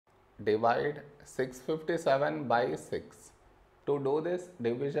divide 657 by 6. To do this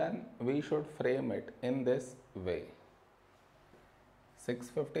division, we should frame it in this way.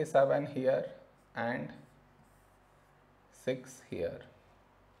 657 here and 6 here.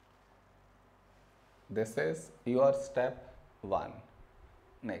 This is your step 1.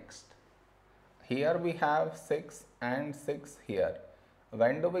 Next, here we have 6 and 6 here.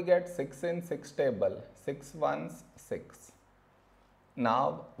 When do we get 6 in 6 table? 6 ones 6.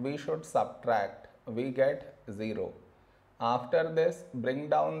 Now we should subtract. We get 0. After this, bring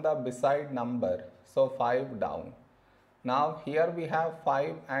down the beside number. So 5 down. Now here we have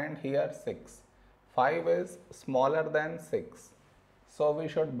 5 and here 6. 5 is smaller than 6. So we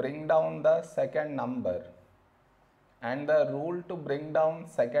should bring down the second number. And the rule to bring down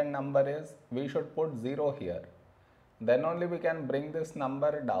second number is we should put 0 here. Then only we can bring this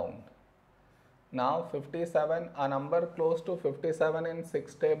number down. Now 57, a number close to 57 in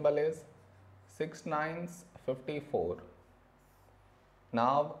 6 table is 6 nines 54.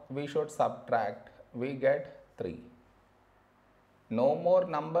 Now we should subtract. We get 3. No more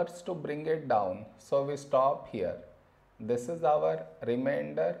numbers to bring it down. So we stop here. This is our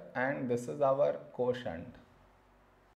remainder and this is our quotient.